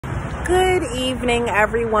Good evening,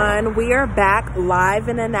 everyone. We are back live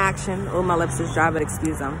and in action. Oh, my lips is dry, but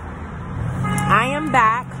excuse them. I am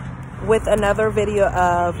back with another video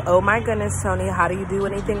of, oh my goodness, Tony, how do you do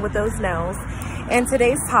anything with those nails? And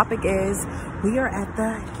today's topic is, we are at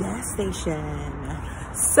the gas station.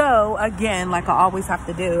 So again, like I always have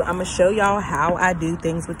to do, I'm gonna show y'all how I do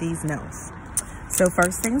things with these nails. So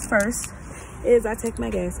first things first is I take my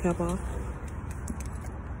gas cap off.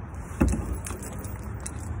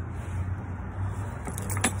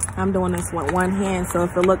 I'm doing this with one hand, so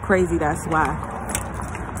if it look crazy, that's why.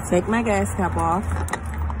 Take my gas cap off.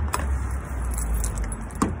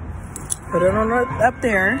 Put it on up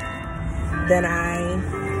there. Then I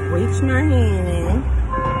reach my hand in.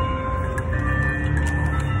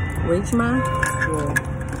 Reach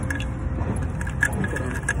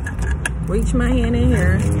my hand in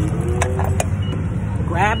here.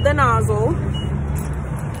 Grab the nozzle.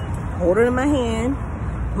 Hold it in my hand.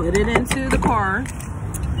 Put it into the car.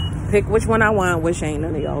 Pick which one I want, which ain't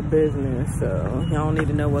none of y'all business, so y'all don't need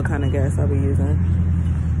to know what kind of gas I'll be using.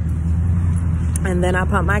 And then I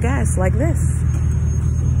pump my gas like this.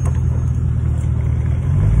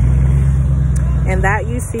 And that,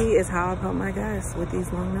 you see, is how I pump my gas with these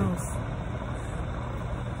long nails.